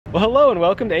Well, hello and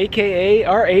welcome to AKA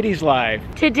Our 80s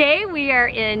Live. Today we are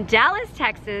in Dallas,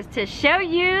 Texas to show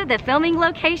you the filming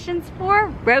locations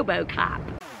for RoboCop.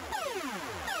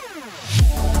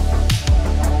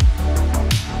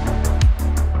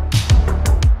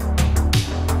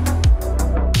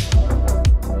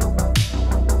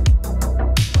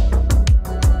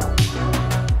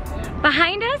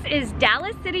 Behind us is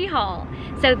Dallas City Hall.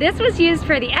 So this was used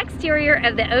for the exterior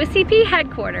of the OCP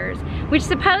headquarters, which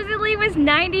supposedly was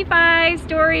 95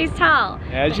 stories tall.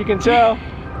 As you can tell,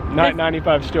 not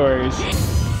 95 stories.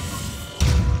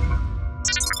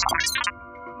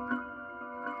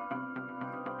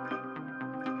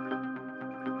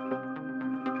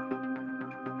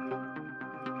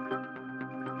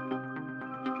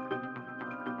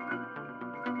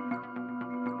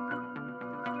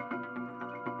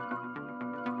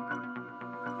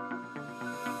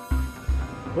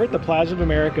 We're at the Plaza of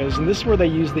Americas, and this is where they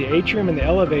use the atrium and the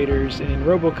elevators in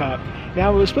RoboCop.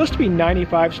 Now, it was supposed to be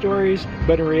 95 stories,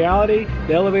 but in reality,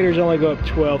 the elevators only go up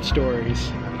 12 stories.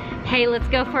 Hey, let's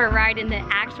go for a ride in the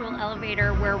actual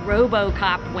elevator where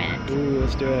RoboCop went. Ooh,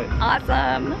 let's do it.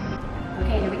 Awesome.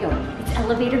 Okay, here we go. It's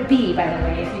elevator B, by the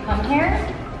way. If you come here,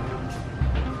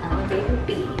 elevator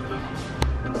B.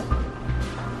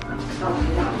 Oh,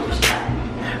 you don't push the button.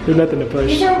 There's nothing to push.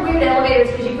 These are weird elevators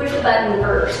because you push the button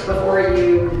first before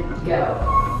you go.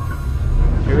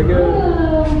 Here we go.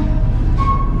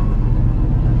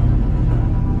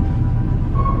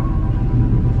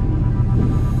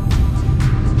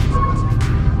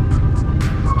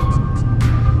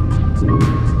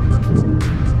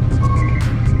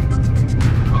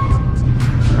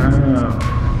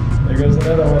 Oh, there goes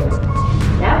another one.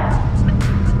 Yep.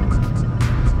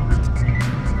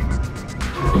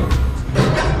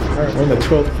 Alright, we're on the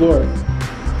 12th floor.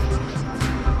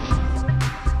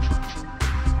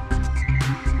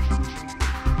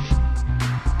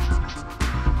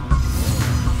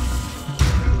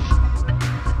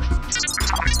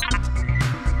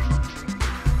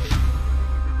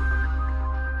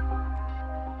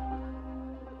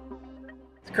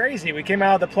 It's crazy. We came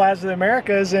out of the Plaza of the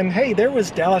Americas and hey, there was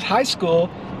Dallas High School,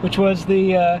 which was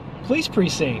the police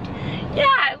precinct.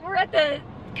 Yeah, we're at the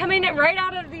coming right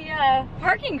out of the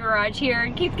parking garage here,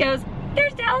 and Keith goes,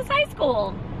 "There's Dallas High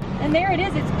School," and there it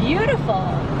is. It's beautiful.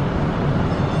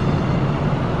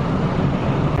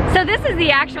 So this is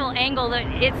the actual angle that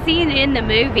it's seen in the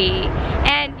movie,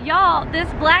 and y'all,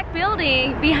 this black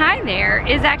building behind there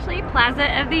is actually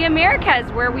Plaza of the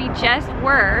Americas, where we just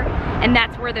were, and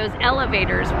that's where those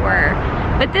elevators were.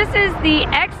 But this is the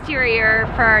exterior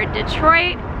for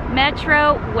Detroit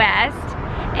Metro West,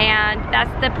 and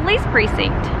that's the police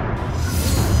precinct.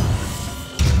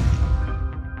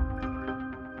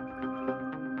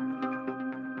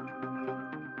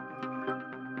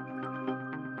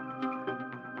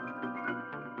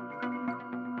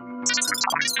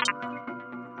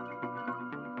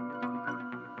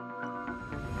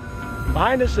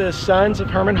 Behind us is Sons of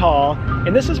Herman Hall,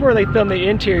 and this is where they filmed the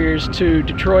interiors to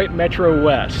Detroit Metro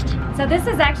West. So this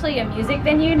is actually a music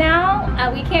venue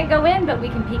now. We can't go in, but we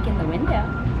can peek in the window.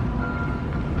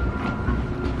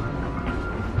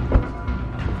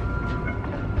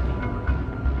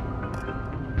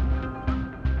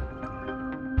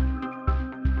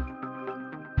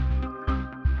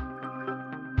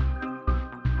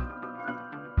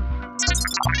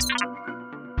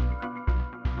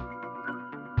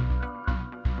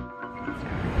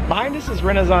 Behind us is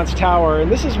Renaissance Tower,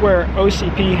 and this is where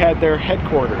OCP had their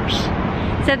headquarters.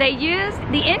 So they used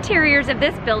the interiors of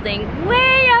this building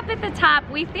way up at the top.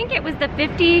 We think it was the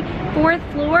 54th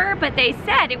floor, but they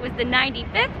said it was the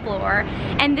 95th floor.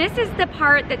 And this is the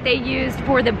part that they used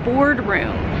for the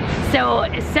boardroom. So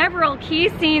several key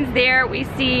scenes there. We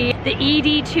see the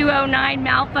ED-209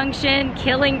 malfunction,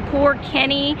 killing poor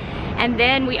Kenny. And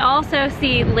then we also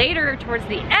see later towards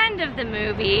the end of the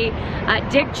movie,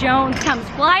 Dick Jones comes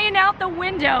flying out the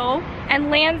window and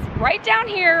lands right down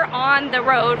here on the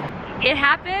road. It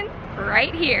happened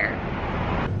right here.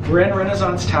 We're in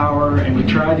Renaissance Tower, and we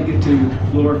tried to get to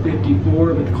floor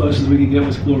 54, but the closest we could get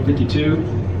was floor 52.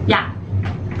 Yeah,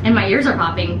 and my ears are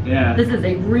popping. Yeah. This is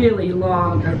a really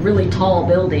long, really tall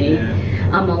building. Yeah.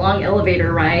 A long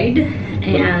elevator ride,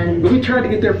 and we tried to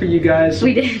get there for you guys.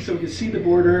 We did. So we could see the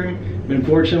boardroom, but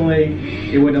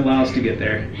unfortunately, it wouldn't allow us to get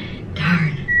there.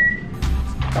 Darn.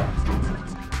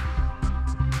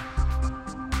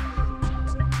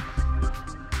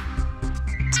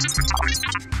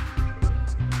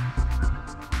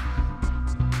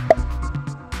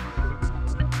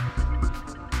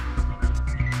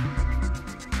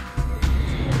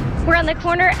 We're on the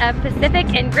corner of Pacific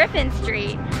and Griffin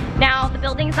Street. Now, the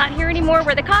building's not here anymore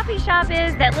where the coffee shop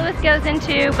is that Lewis goes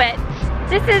into, but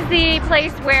this is the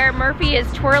place where Murphy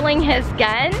is twirling his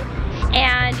gun.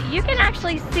 And you can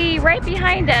actually see right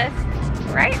behind us,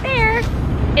 right there,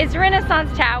 is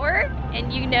Renaissance Tower.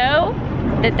 And you know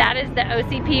that that is the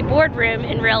OCP boardroom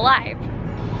in real life. 1,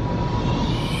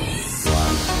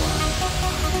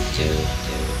 2,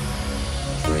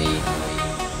 3,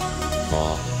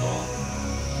 4,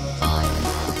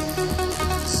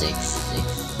 5, 6,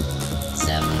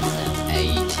 7,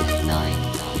 8, 9,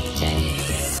 10.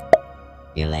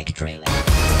 Electric.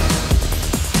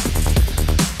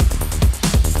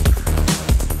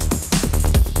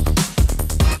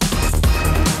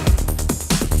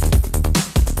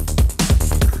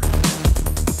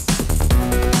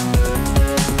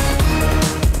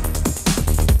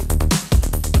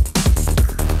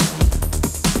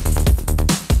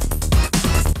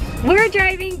 We're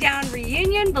driving down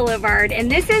Reunion Boulevard,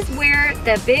 and this is where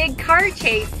the big car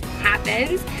chase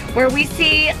happens, where we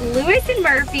see Lewis and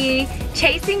Murphy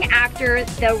chasing after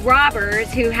the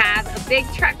robbers who have a big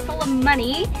truck full of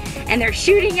money, and they're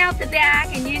shooting out the back,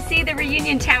 and you see the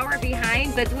Reunion Tower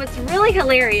behind. But what's really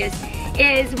hilarious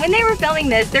is when they were filming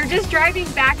this, they're just driving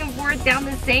back and forth down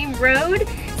the same road.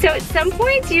 So at some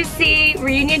points you see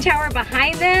Reunion Tower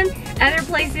behind them, other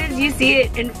places you see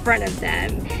it in front of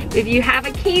them. If you have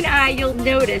a keen eye, you'll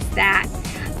notice that.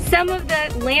 Some of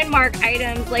the landmark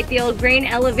items like the old grain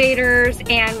elevators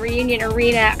and Reunion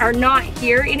Arena are not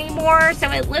here anymore, so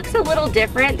it looks a little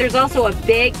different. There's also a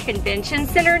big convention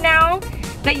center now,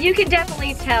 but you can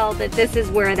definitely tell that this is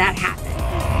where that happened.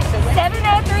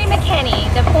 703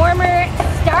 McKinney, the former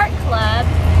Start Club,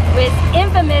 was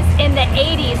infamous in the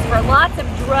 80s for lots of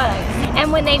drugs.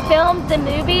 And when they filmed the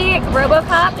movie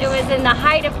RoboCop, it was in the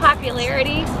height of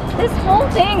popularity. This whole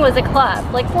thing was a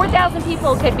club. Like 4,000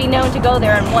 people could be known to go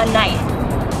there in one night.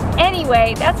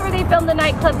 Anyway, that's where they filmed the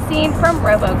nightclub scene from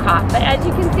RoboCop. But as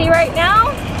you can see right now,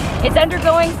 it's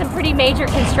undergoing some pretty major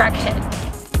construction.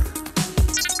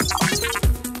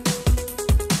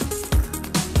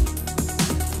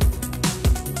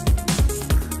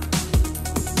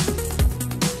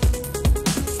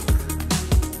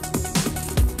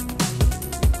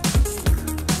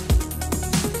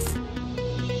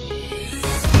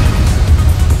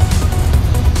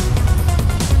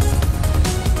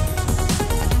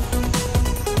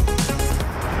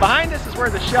 Behind us is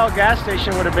where the Shell gas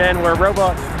station would have been, where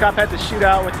RoboCop had the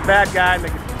shootout with the bad guy, and the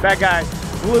bad guy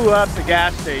blew up the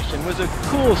gas station. It was a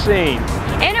cool scene.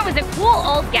 And it was a cool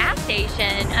old gas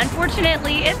station.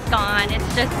 Unfortunately, it's gone.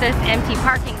 It's just this empty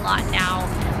parking lot now.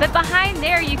 But behind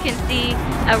there, you can see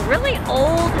a really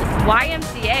old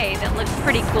YMCA that looks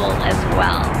pretty cool as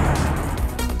well.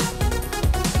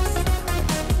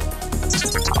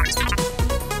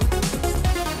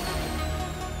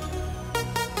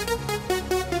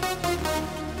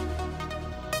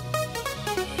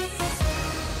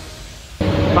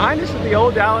 Behind us is the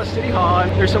old Dallas City Hall,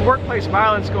 and there's some workplace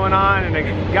violence going on, and a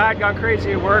guy gone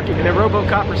crazy at work, and then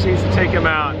RoboCop proceeds to take him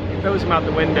out. He throws him out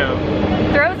the window.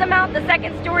 Throws him out the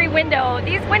second-story window.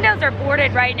 These windows are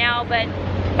boarded right now, but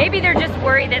maybe they're just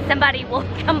worried that somebody will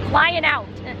come flying out.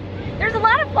 There's a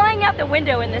lot of flying out the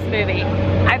window in this movie,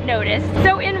 I've noticed.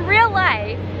 So in real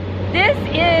life, this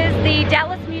is the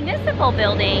Dallas Municipal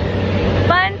Building.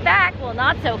 Fun fact, well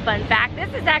not so fun fact,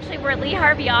 this is actually where Lee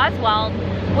Harvey Oswald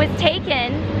was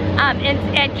taken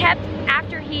and kept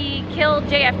after he killed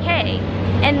JFK.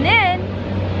 And then,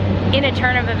 in a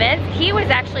turn of events, he was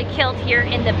actually killed here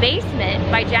in the basement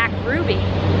by Jack Ruby.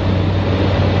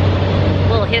 A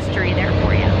little history there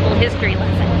for you, a little history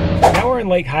lesson. Now we're in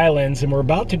Lake Highlands, and we're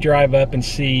about to drive up and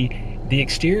see the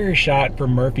exterior shot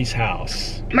from Murphy's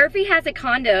house. Murphy has a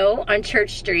condo on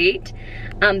Church Street.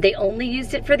 They only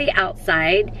used it for the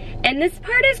outside. And this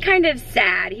part is kind of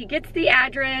sad. He gets the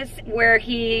address where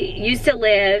he used to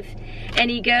live,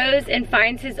 and he goes and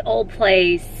finds his old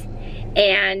place,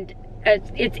 and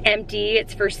it's empty,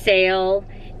 it's for sale.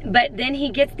 But then he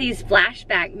gets these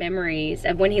flashback memories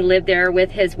of when he lived there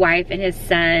with his wife and his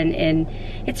son, and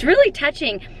it's really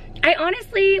touching. I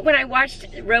honestly, when I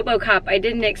watched RoboCop, I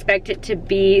didn't expect it to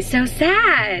be so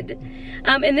sad.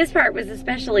 And this part was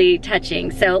especially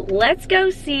touching. So let's go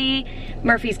see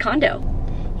Murphy's condo.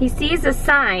 He sees a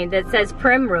sign that says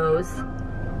Primrose,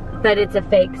 but it's a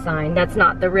fake sign. That's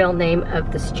not the real name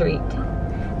of the street.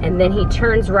 And then he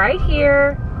turns right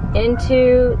here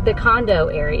into the condo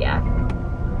area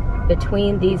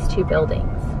between these two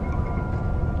buildings.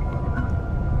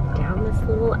 Down this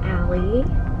little alley.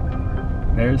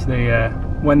 There's the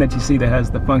one that you see that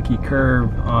has the funky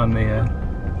curve on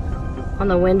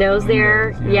the windows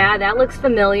there. Yeah, that looks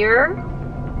familiar.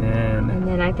 And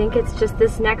And I think it's just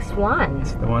this next one.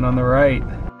 It's the one on the right.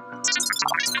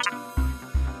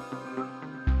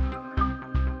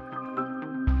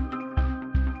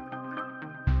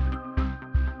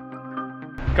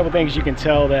 A couple things you can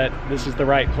tell that this is the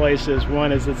right places.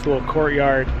 One is this little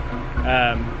courtyard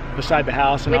beside the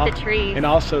house, and with the trees, and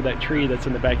also that tree that's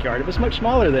in the backyard. It was much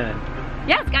smaller then.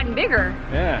 Yeah, it's gotten bigger.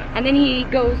 Yeah. And then he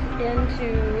goes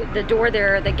into the door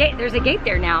there, the gate. There's a gate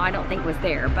there now. I don't think was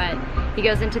there, but he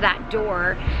goes into that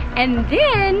door. And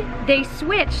then they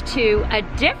switch to a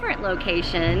different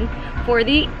location for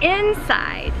the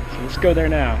inside. So let's go there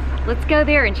now. Let's go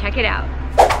there and check it out.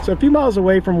 So a few miles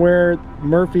away from where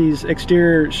Murphy's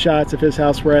exterior shots of his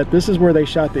house were at, this is where they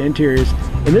shot the interiors.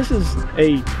 And this is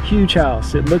a huge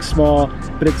house. It looks small,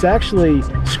 but it's actually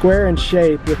square in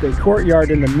shape with a courtyard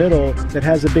in the middle that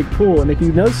has a big pool. And if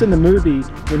you notice in the movie,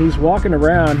 when he's walking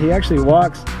around, he actually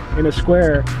walks in a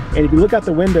square. And if you look out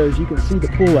the windows, you can see the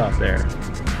pool out there.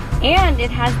 And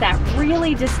it has that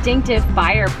really distinctive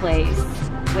fireplace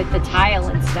with the tile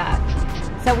and stuff.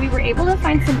 So we were able to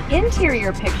find some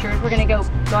interior pictures. We're gonna go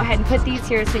ahead and put these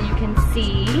here so you can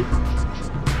see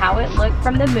how it looked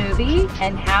from the movie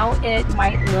and how it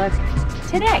might look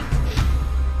today.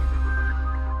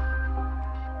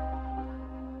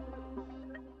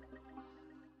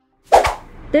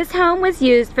 This home was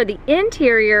used for the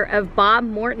interior of Bob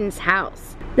Morton's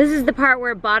house. This is the part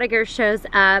where Bodiger shows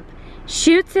up,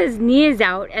 shoots his knees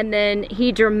out, and then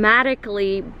he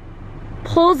dramatically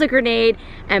pulls a grenade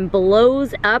and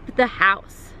blows up the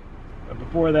house. But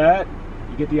before that,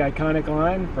 you get the iconic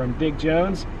line from Dick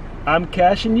Jones, "I'm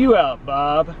cashing you out,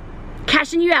 Bob."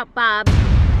 Cashing you out, Bob.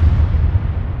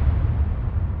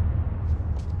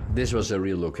 This was a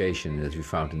real location that we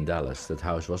found in Dallas. That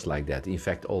house was like that. In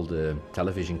fact, all the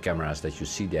television cameras that you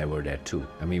see there were there too.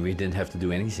 I mean, we didn't have to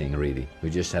do anything really.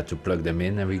 We just had to plug them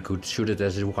in and we could shoot it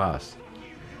as it was.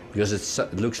 Because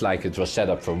it looks like it was set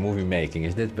up for movie making,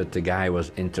 isn't it? But the guy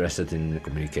was interested in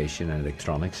communication and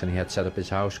electronics, and he had set up his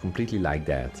house completely like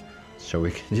that. So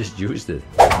we just used it.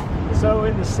 So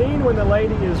in the scene when the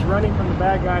lady is running from the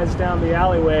bad guys down the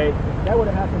alleyway, that would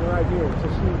have happened right here. So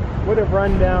she would have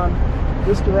run down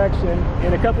this direction,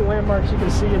 and a couple landmarks you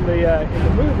can see in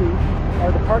the movie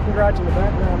are the parking garage in the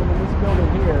background and then this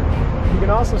building here. You can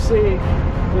also see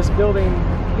this building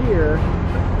here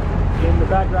in the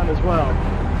background as well.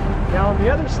 Now on the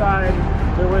other side,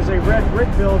 there was a red brick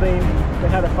building that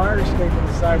had a fire escape on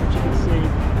the side, which you can see.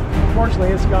 Unfortunately,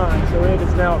 it's gone, so it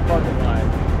is now a parking lot.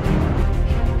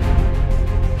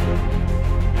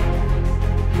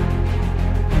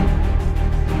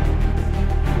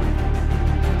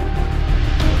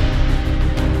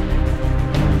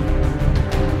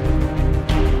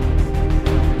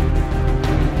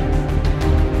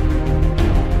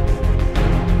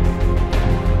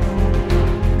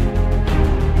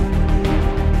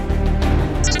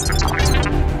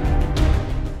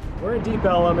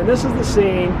 And this is the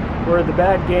scene where the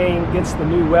bad gang gets the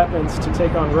new weapons to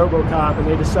take on RoboCop, and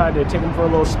they decide to take him for a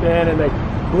little spin, and they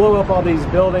blow up all these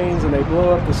buildings, and they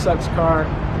blow up the Sucks car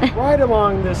right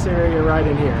along this area right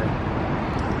in here.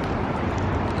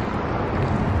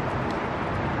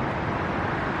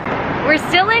 We're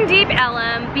still in Deep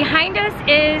Ellum. Behind us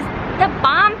is the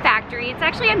Bomb Factory. It's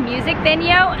actually a music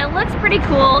venue. It looks pretty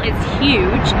cool. It's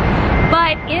huge.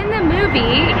 But in the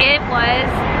movie, it was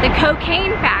the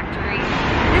cocaine factory.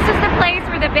 This is the place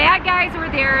where the bad guys were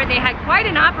there. They had quite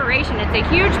an operation. It's a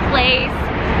huge place.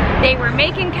 They were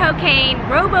making cocaine.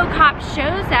 RoboCop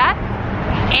shows up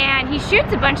and he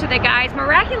shoots a bunch of the guys.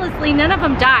 Miraculously, none of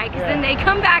them die, because then they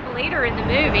come back later in the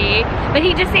movie. But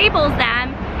he disables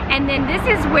them. And then this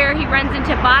is where he runs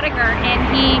into Bodiger and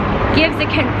he gives a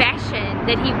confession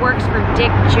that he works for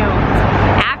Dick Jones.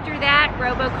 After that,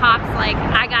 RoboCop's like,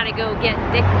 I gotta go get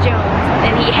Dick Jones.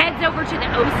 And he heads over to the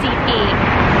OCP.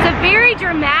 It's a very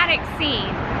dramatic scene.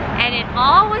 And it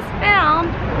all was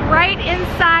filmed right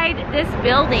inside this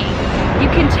building.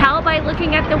 You can tell by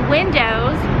looking at the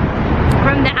windows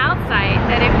from the outside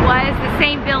that it was the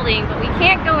same building, but we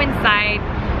can't go inside.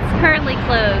 It's currently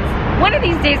closed. One of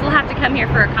these days we'll have to come here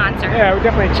for a concert. Yeah, we'll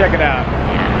definitely check it out.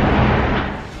 Yeah.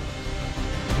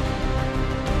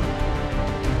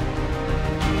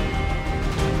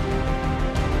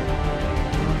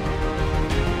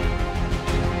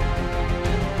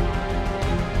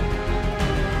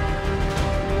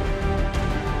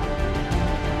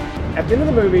 At the end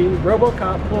of the movie,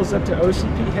 RoboCop pulls up to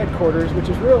OCP headquarters, which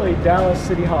is really Dallas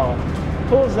City Hall. He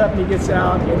pulls up and he gets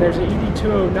out, and there's an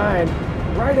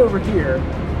ED-209 right over here.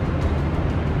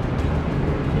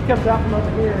 He comes out from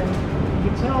over here, and you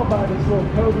can tell by this little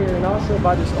code here and also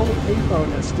by this old payphone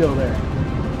that's still there.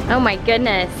 Oh my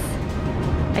goodness.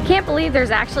 I can't believe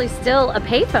there's actually still a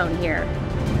payphone here.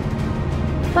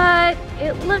 But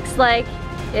it looks like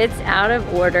it's out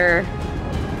of order.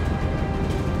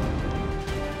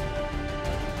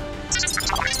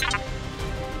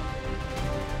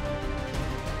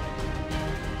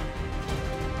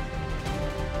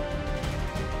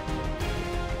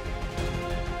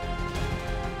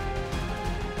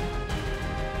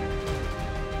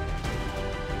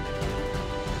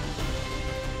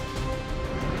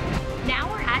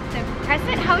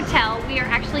 Hotel. We are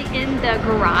actually in the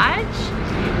garage,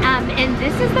 and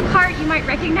this is the part you might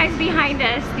recognize behind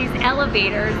us, these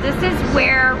elevators. This is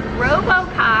where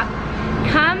RoboCop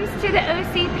comes to the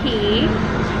OCP,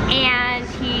 and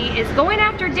he is going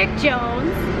after Dick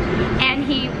Jones, and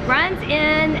he runs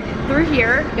in through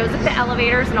here, goes up the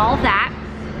elevators and all of that.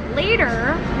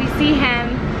 Later, we see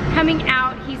him coming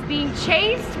out. He's being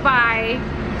chased by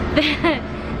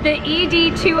the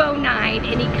ED-209,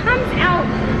 and he comes out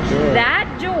that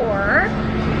door,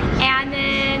 and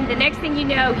then the next thing you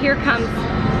know, here comes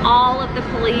all of the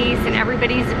police and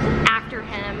everybody's after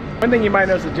him. One thing you might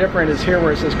notice is different is here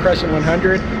where it says Crescent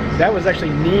 100, that was actually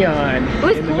neon. It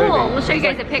was cool. We'll show you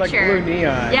guys a picture. Like blue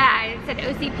neon. Yeah, it said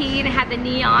OCP and it had the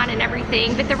neon and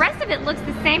everything, but the rest of it looks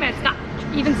the same, and it's got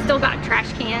even still got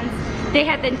trash cans. They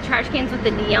had the trash cans with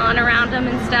the neon around them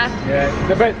and stuff. Yeah,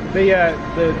 but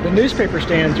the newspaper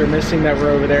stands are missing that were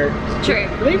over there. True.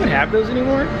 Do they even have those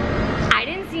anymore? I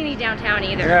didn't see any downtown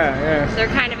either. Yeah. They're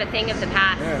kind of a thing of the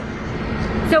past.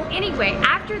 Yeah. So anyway,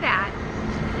 after that,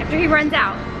 after he runs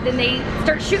out, then they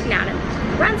start shooting at him.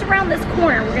 He runs around this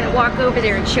corner. We're gonna walk over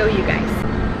there and show you guys.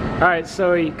 All right,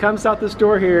 so he comes out this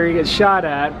door here, he gets shot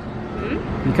at.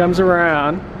 He comes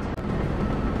around.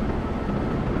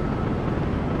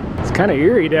 It's kind of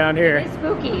eerie down here. It's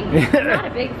spooky. I'm not a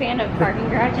big fan of parking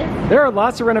garages. There are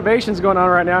lots of renovations going on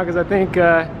right now because I think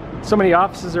so many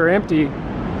offices are empty.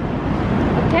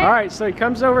 Okay. All right, so he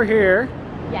comes over here.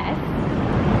 Yes.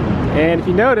 And if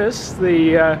you notice,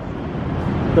 the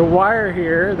wire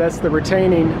here, that's the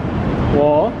retaining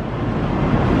wall.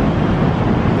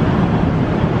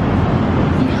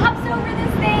 He hops over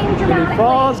this thing dramatically. And he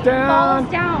falls down,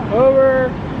 over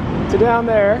to down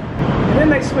there. And then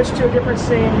they switch to a different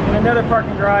scene in another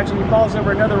parking garage, and he falls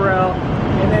over another rail,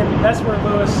 and then that's where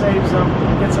Lewis saves him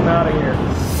and gets him out of here.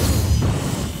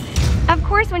 Of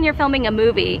course, when you're filming a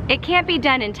movie, it can't be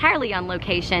done entirely on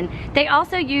location. They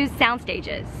also use sound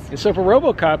stages. And so for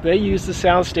RoboCop, they use the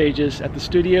sound stages at the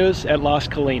studios at Las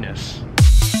Colinas.